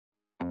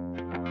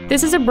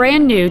This is a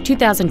brand new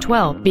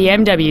 2012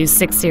 BMW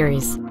 6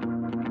 Series.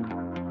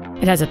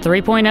 It has a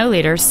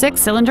 3.0-liter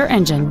six-cylinder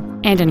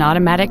engine and an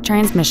automatic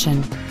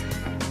transmission.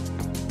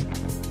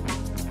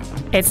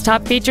 Its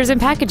top features and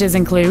packages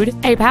include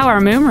a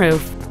power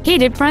moonroof,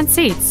 heated front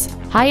seats,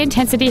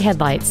 high-intensity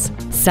headlights,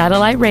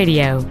 satellite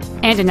radio,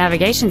 and a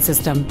navigation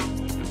system.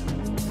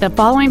 The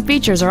following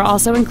features are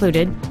also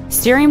included: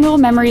 steering wheel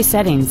memory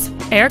settings,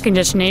 air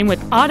conditioning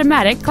with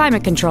automatic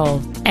climate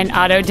control, an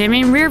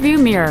auto-dimming rear-view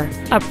mirror,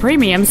 a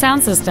premium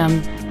sound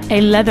system,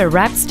 a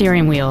leather-wrapped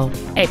steering wheel,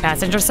 a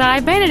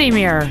passenger-side vanity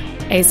mirror,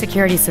 a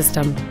security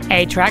system,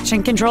 a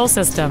traction control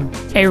system,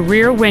 a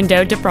rear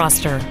window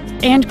defroster,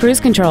 and cruise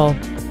control.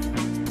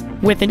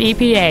 With an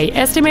EPA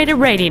estimated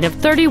rating of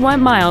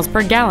 31 miles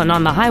per gallon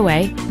on the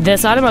highway,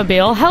 this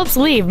automobile helps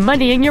leave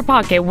money in your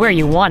pocket where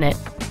you want it.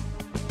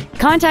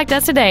 Contact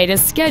us today to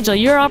schedule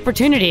your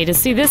opportunity to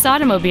see this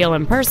automobile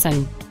in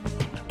person.